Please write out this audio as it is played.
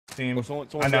Team. Oh,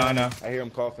 someone's I know. down. I hear him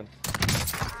coughing.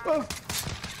 Down.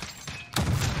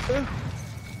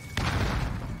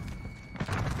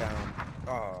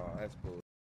 Oh, that's cool.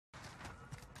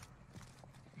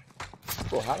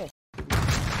 Oh, how the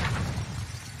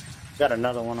Got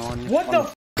another one on you. What the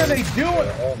f are they doing?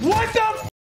 What the f?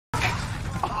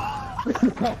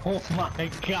 Oh my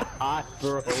god,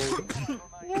 bro.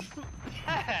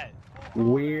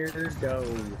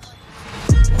 Weirdos.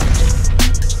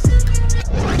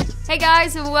 Hey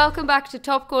guys, and welcome back to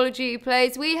Top Call of Duty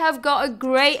Plays. We have got a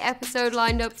great episode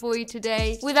lined up for you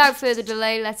today. Without further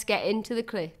delay, let's get into the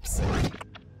clips.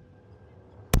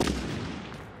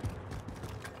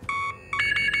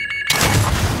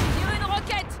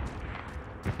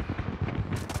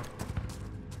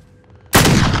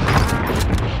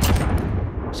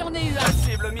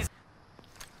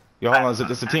 Yo, hold on,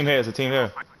 it's a team here, it's a team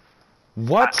here.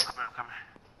 What?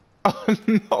 Oh,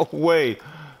 no way.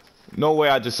 No way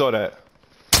I just saw that.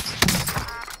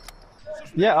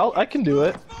 Yeah, I can do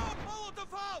it.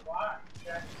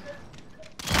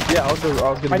 Yeah, I'll go. I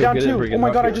was gonna go get it. Oh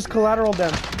my god, I just collateraled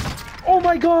them. Oh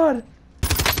my god!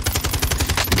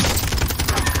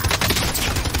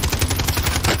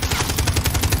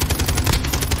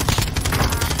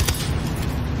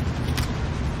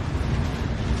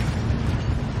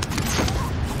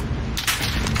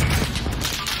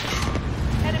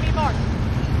 Enemy mark.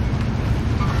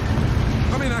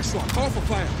 Come in, Axel. Call for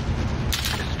fire.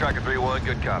 This is Striker 3-1.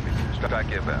 Good copy.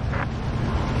 Strike inbound.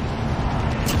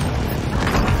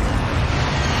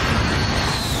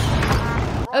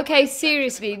 Okay,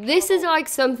 seriously, this is like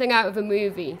something out of a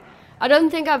movie. I don't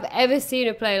think I've ever seen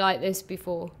a play like this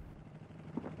before.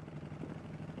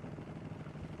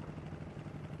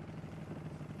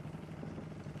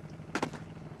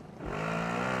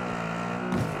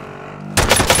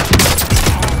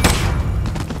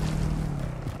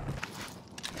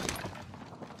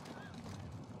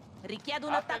 Richiedo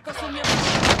un attacco sul mio...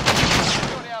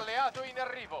 alleato in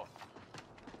arrivo.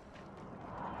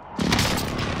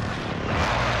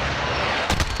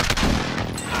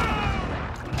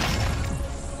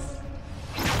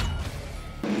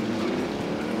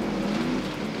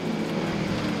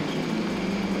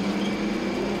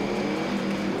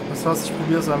 Weißt du was, ich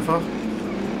probier's einfach.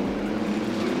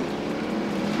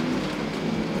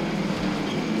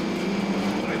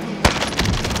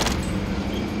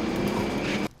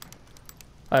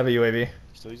 I have a UAV.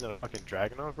 Still using a fucking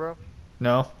Dragunov, bro?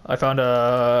 No, I found a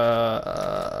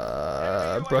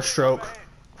brushstroke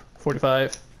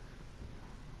 45.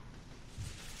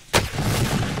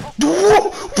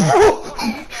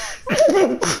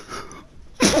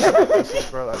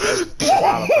 Bro, that's a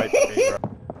lot of fight for me,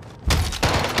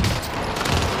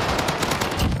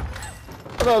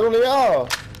 bro.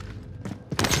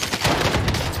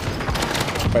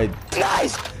 Wait.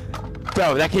 Nice! Bro,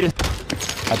 that kid is...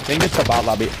 I think it's about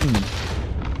lobby.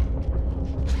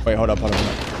 Wait, hold up.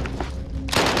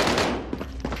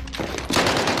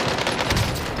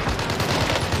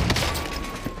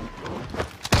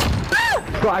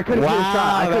 Bro, I couldn't hit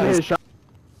a shot.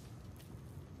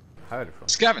 Här är du ifrån?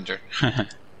 Scavenger.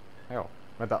 Ja,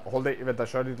 vänta, håll dig, vänta,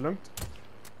 kör lite lugnt.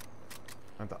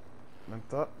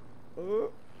 Vänta.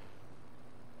 Oh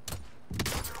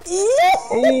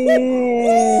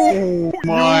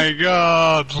my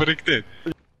god, på riktigt.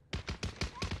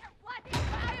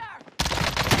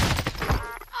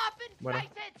 Bueno.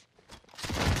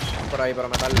 Por ahí, para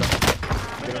matarlo.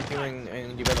 Tiene un team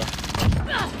en Gibelo.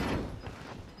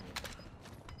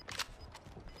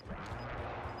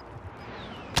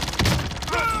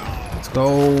 Let's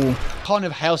go. What kind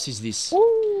of house is this?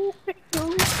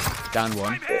 Down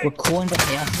one. We're calling the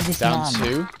house of this Down man.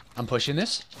 two. I'm pushing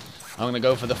this. I'm gonna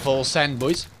go for the full send,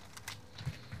 boys.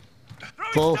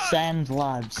 Full send,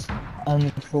 lads. Only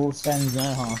full send,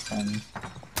 no half send.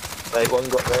 Like one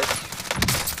got there.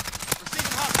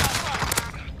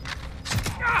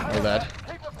 Oh, bad.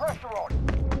 Keep the pressure on.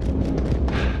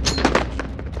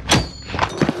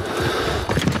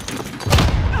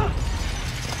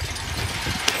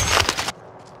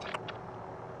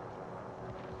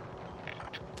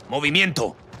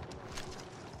 Movimiento.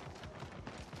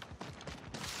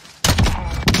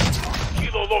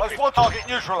 That's one target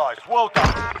neutralized. Well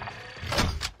done.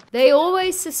 They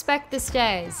always suspect the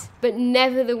stairs, but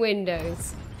never the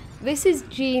windows. This is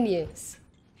genius.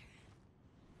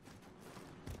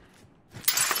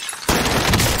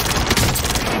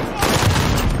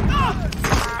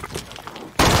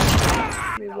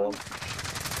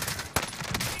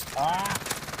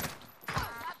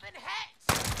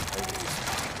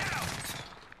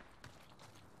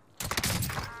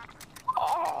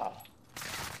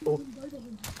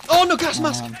 Oh no, gas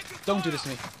mask! Don't do this to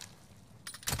me.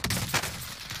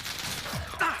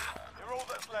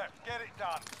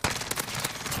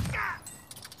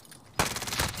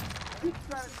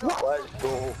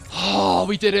 Oh,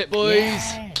 we did it, boys.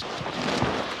 Yeah.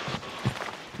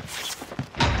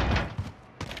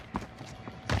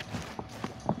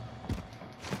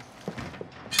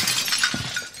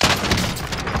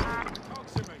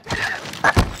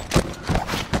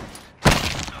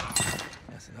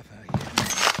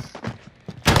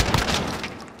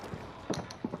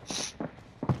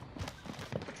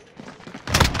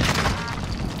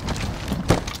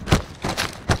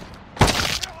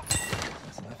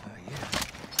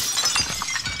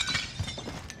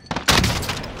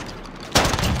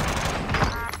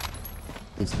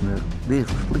 Is me weer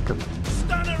flikken.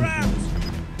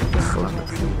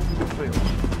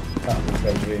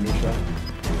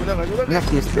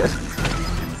 Jaki jest wiesz?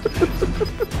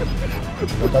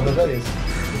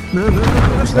 No,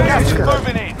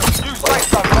 Moving in. You safe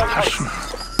zone located.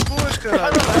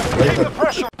 Keep the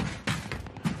pressure.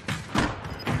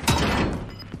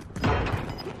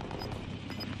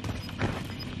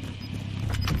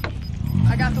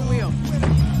 I got the wheel.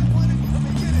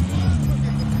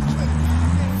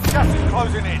 Gas is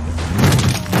closing in.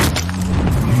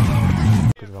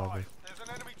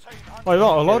 Oh,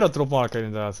 wel een loadout erop maken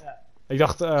inderdaad. Ik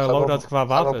dacht loadout qua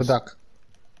wapens. Op het dak.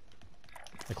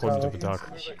 Ik gooi niet op het dak.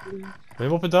 Ben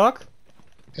je op het dak?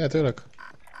 Ja, tuurlijk.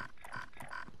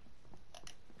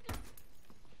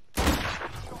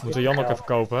 Moeten Jan ook even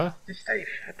kopen, hè? Het is Steve.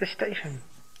 Het is Steven.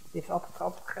 Die heeft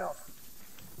altijd geld.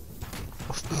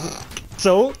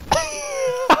 Zo?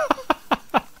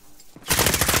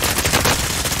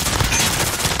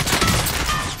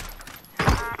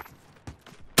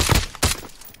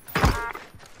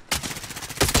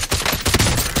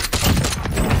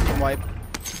 Wipe.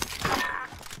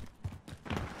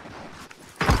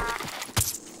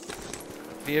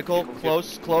 Vehicle,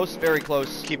 close, very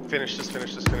close. Keep, finish.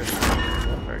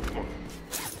 Very cool.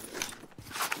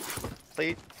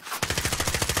 Lead.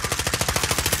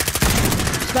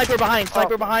 Sniper behind,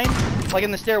 like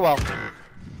in the stairwell.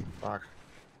 Fuck.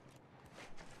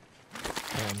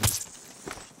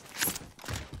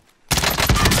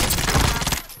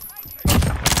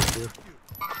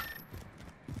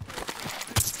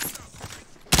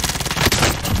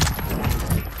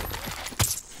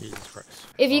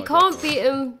 If you can't beat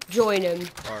him, join him.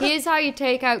 Here's how you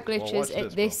take out glitches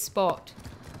at this spot.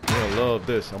 I love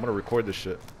this. I'm gonna record this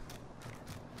shit.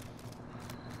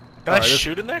 Can I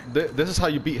shoot in there? This is how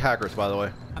you beat hackers, by the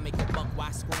way. And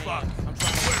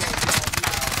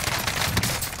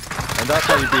that's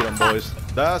how you beat them, boys.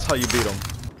 That's how you beat them.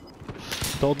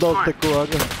 Don't take one.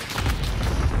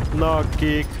 No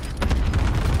kick.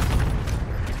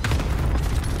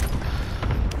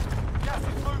 Gas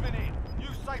is moving in. You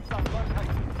safe zone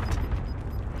located.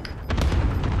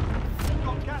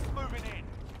 Got gas moving in.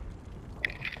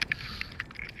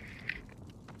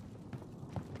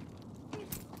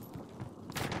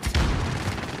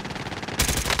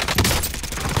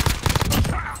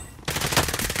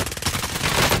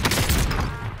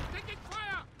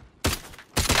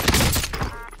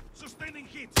 Sustaining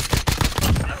hits.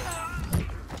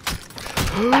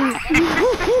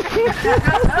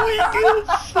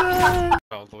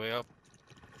 All the way up.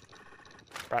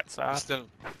 Right side. Still.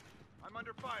 I'm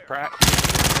under fire. Crack.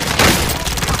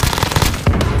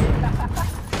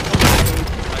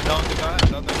 I downed the guy.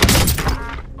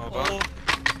 Oh.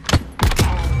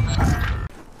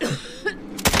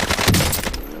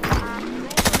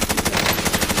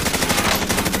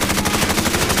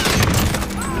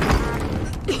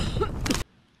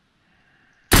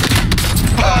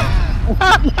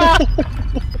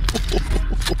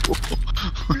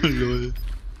 Lol.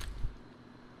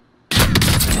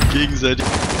 Gegenseitig.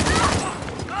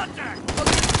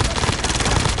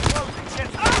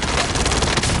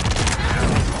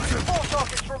 Four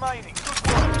targets remaining. Good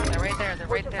work. They're right there. They're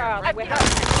right there. Right there.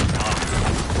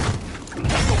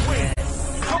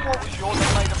 What was yours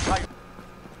that made them pay?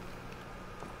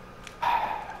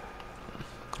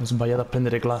 Ho sbagliato a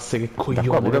prendere classe, che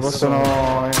coglione. Pure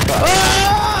possono...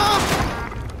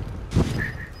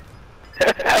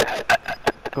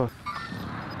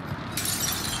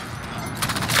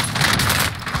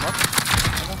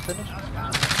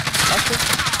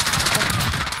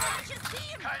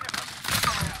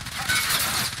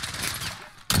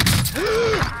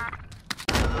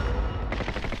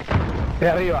 E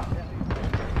arriva.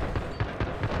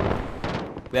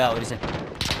 Cuidado, Grise.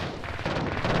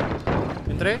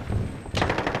 Entré.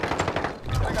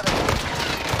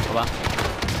 Va.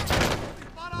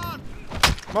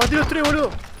 Vamos, tiro 3,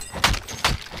 boludo.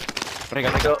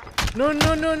 Rica. No.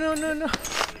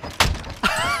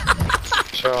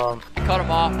 Cut him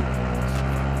off.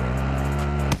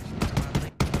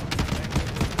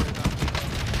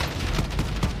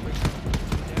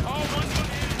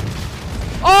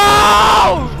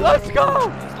 Let's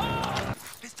go!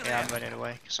 Yeah, I'm running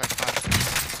away because I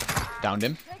can't. Downed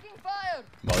him.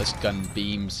 Well, this gun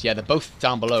beams. Yeah, they're both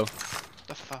down below. What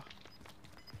the fuck?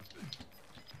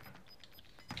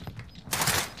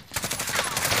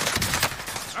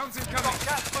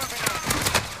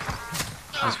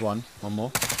 There's one. One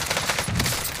more.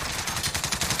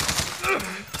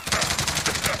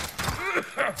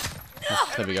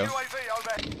 Oh, there we go.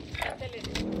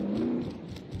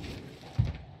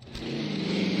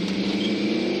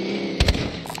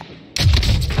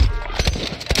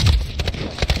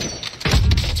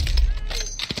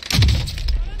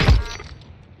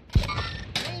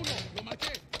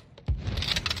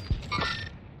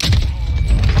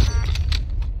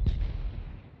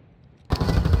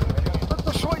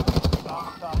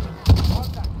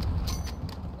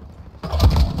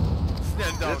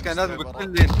 كان لازم قلت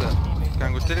لي انت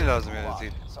كان قلت لي لازم يا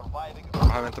يزيد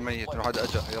محمد انت ميت من واحد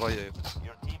اجى يريق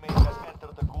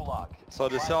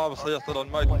صار لي ساعة بصيح طلع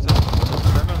المايك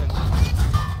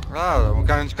لا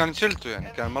كان شلته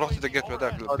يعني كان ما رحت دقيت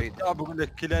بهذاك البعيد بقول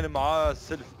لك كيلاني معاه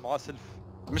سلف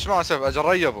مش معاه سلف اجى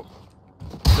ريبه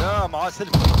لا معاه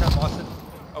سلف كان معاه سلف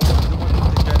اول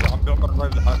ما كان عم بيعمر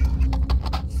الرايب لحاله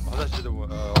هذا شو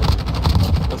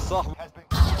بس صاحبه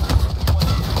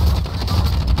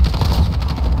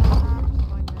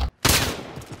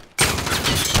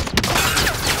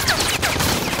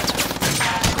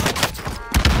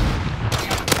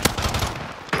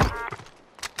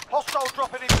Hostile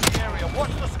dropping into the area.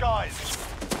 Watch the skies.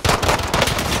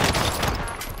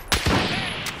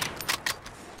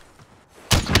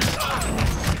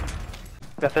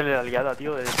 Voy a hacerle la liada,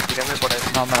 tío, de tirarme por ahí.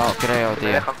 No me lo creo,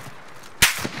 tío.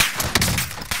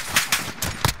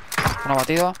 Uno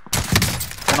batido.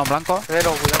 Uno blanco.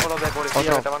 Pero cuidado con los de policía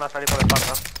Otro. que te van a salir por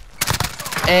espalda.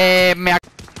 Me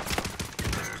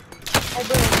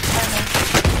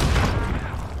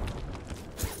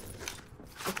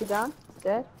Is he down?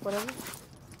 Dead? Whatever?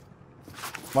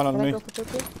 One on Can I me. go for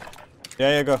Turkey?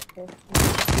 Yeah, go. Okay.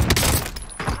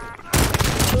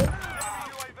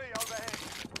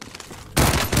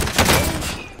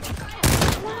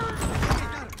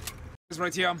 He's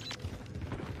right here.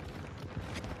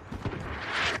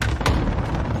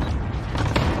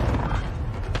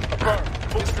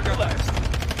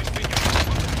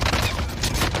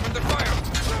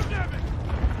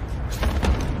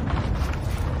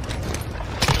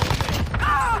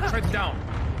 Tread down.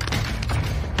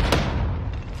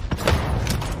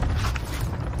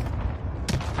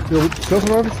 Yo, Stealth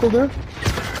Rocket's still there?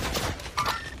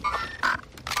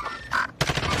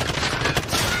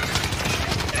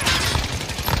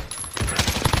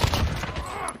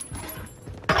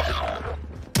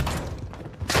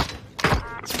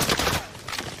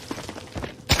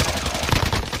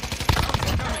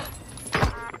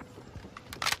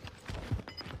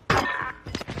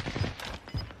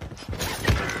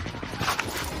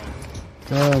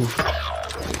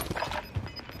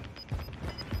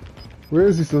 Where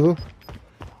is he, Sizzle?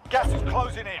 Gas is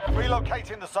closing in.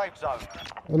 Relocating the safe zone.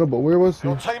 I know, but where was he?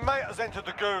 Your teammate has entered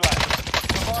the gulag.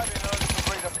 Surviving early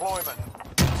redeployment.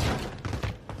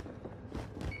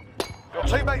 Your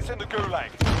teammate's in the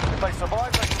gulag. If they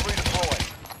survive, they can redeploy.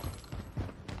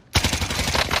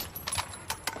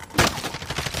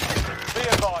 Be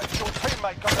advised, your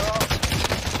teammate got their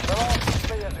arms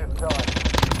speared this time.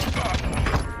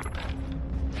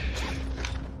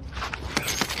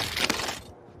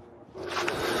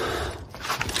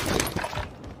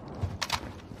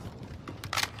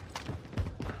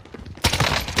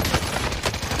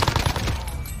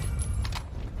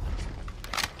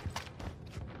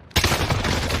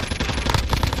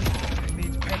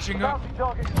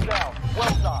 Target is down.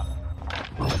 Well done.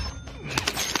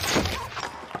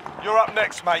 You're up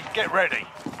next, mate. Get ready.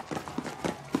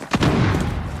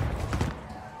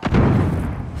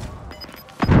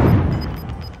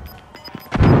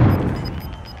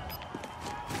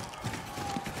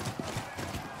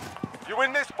 You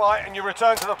win this fight and you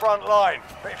return to the front line.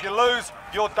 But if you lose,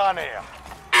 you're done here.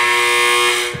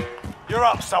 You're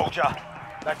up, soldier.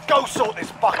 Now go sort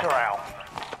this fucker out.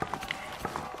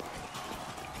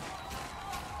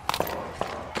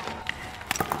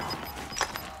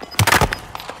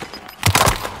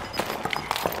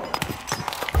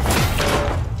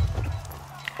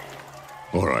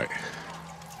 All right.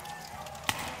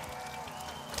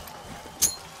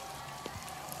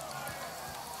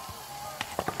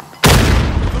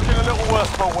 Looking a little worse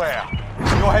for wear.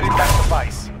 You're heading back to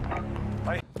base.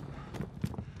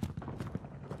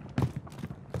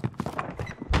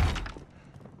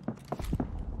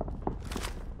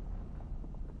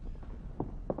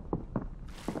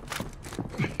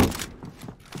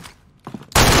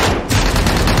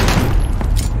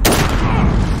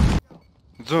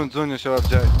 زون يا شباب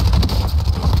جاي.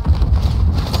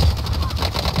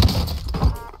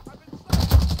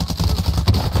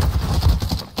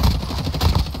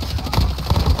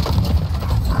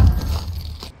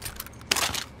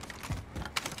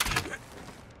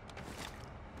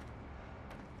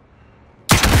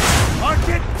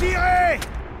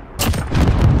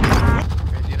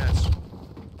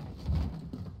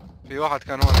 في واحد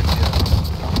كان هون عندي.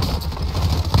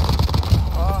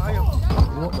 ايوه.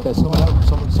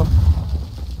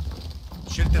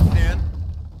 شلت اثنين.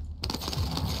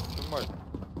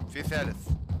 في ثالث.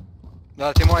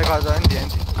 لا تيم وايف هذا عندي.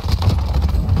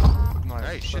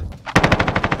 اي شلت.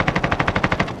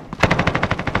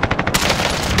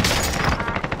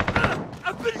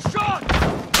 I've been shot.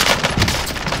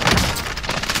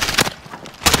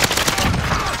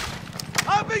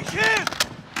 I've been hit.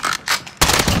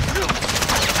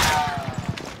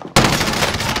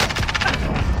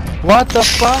 What the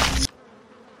fuck?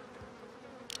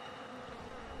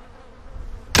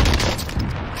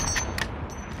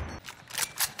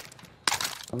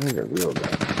 I think they're real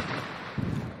guys.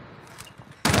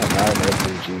 Not an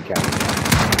SMG captain.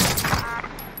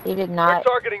 You did not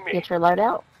get your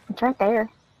loadout? It's right there.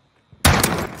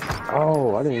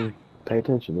 Oh, I didn't pay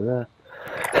attention to that.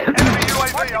 Enemy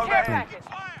UAV overhead.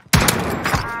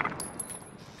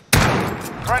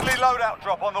 Friendly loadout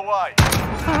drop on the way.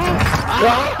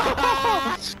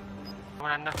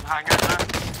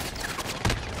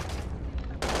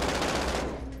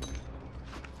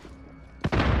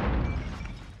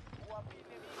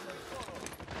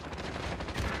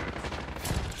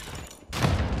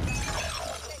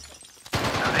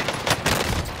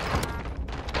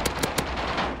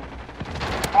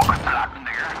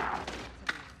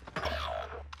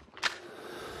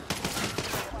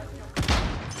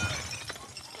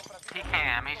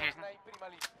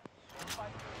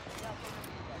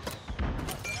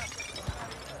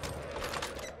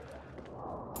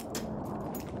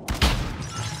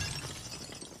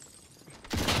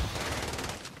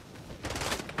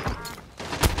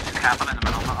 Cabin in the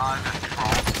middle of the eye,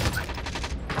 control.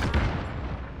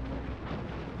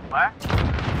 Where?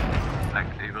 Like,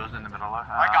 he was in the middle of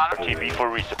I got him. TV for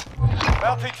research.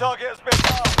 Bounty target has been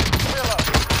found.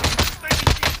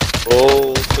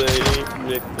 Oh, St.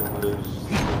 Nicholas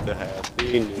with the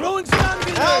happy news. Throwing stun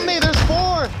grenade. Help me, there's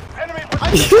 4! Enemy I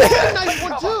just got a nice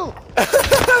one too!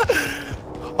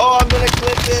 Oh, I'm gonna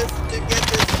click this to get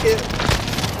this kill.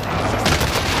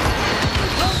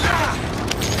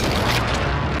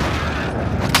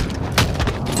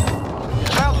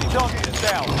 Bounty target is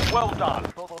down. Well done.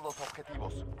 Todos los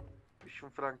objetivos. ¿Es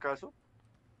un fracaso?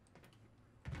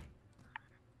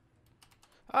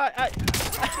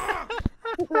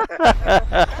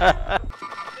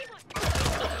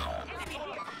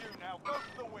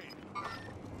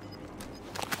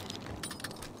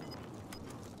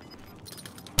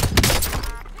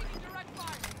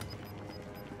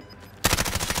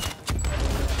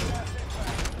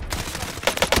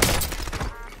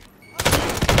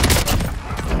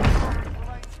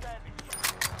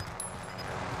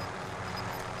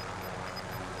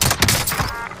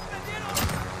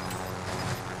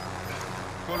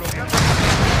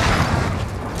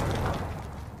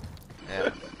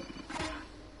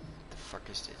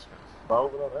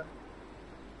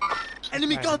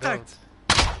 Enemy contact!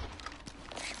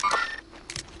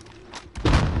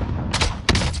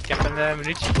 Ik heb een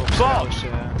munitiebox trouwens.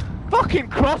 Fucking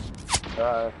cross!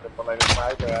 Ja, ik heb alleen een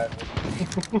sniper eigenlijk.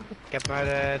 Ik heb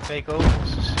maar 2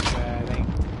 kogels, dus ik denk...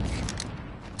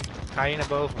 Ga hier naar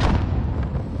boven.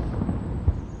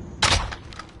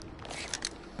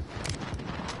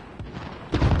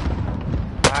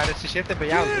 Maar ze zitten bij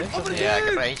jou, hè? Ja, ik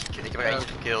heb er eentje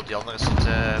gekilld. Die andere zit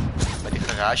bij die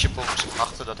garagebox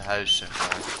achter dat huis, zeg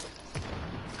maar.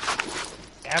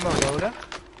 Ammo nodig?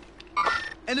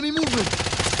 Enemy movement!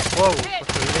 Wow, wat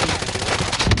voor leven.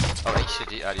 Oh, eentje zit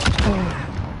die... Ah, die...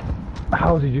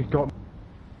 How's he just got...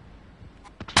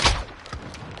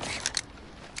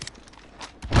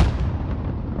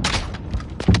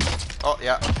 Oh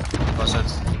ja, dat was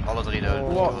het. Alle 3 doden.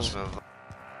 Oh. Dat was wel...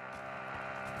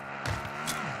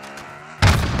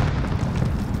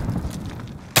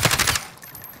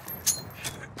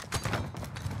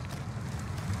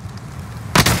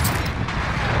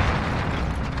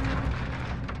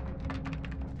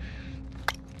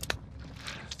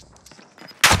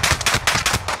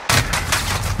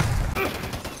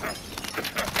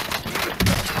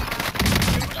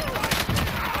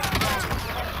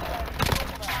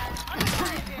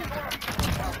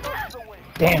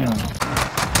 Damn.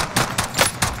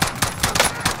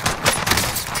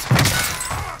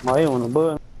 Maar joh, een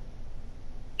boom.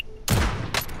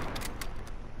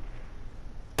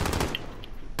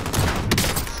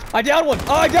 I downed one!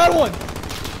 Oh, I downed one!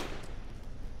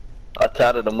 I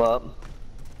tatted him up.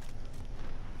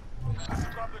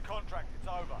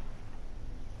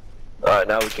 Alright,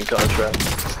 now we can contract.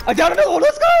 I downed another one,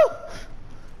 let's go!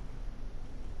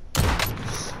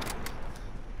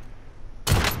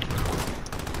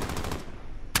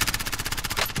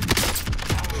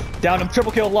 Down him,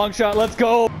 triple kill, long shot, let's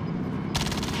go!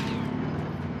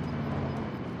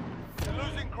 You're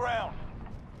losing ground.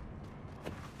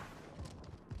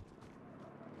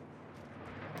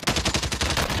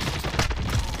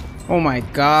 Oh my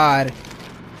god.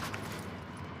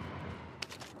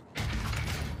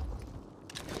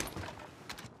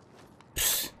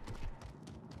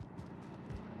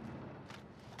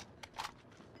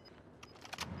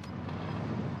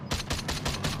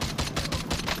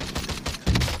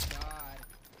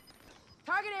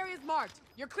 Target area is marked.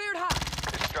 You're cleared hot.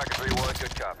 This is Striker 3-1,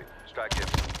 good copy. Strike in.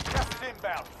 Gas is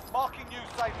inbound. Marking new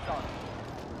safe zone.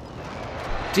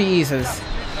 Jesus.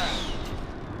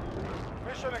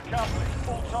 Mission accomplished.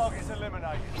 All targets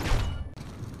eliminated.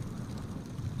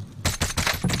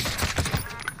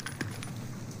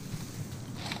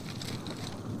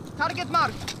 Target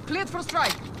marked. Cleared for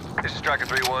strike. This is Striker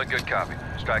 3-1, good copy.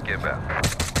 Strike inbound.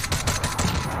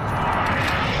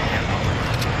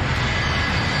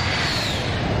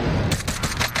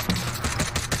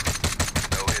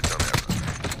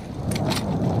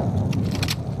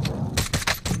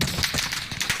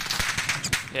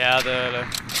 Yeah, the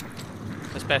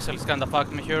specialist kinda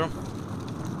fucked me here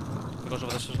because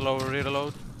of the slow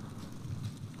reload.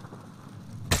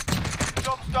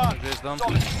 Job's done. This done.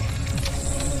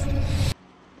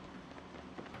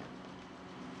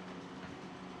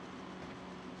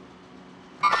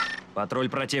 Патруль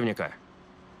противника.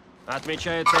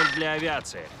 Отмечаю цель для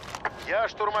авиации. Я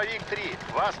штурмовик 3.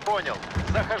 Вас понял.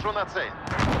 Захожу на цель.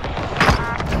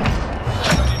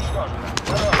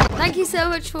 Thank you so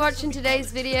much for watching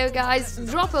today's video, guys.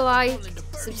 Drop a like,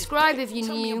 subscribe if you're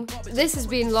new. This has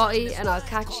been Lottie, and I'll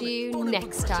catch you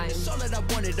next time. I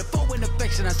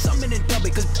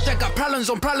got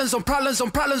problems on problems on problems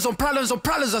on problems on problems on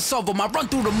problems. I solve them. I run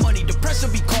through the money. The pressure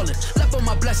be calling. Left on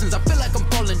my blessings. I feel like I'm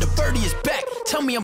falling. The birdie is back. Tell me I'm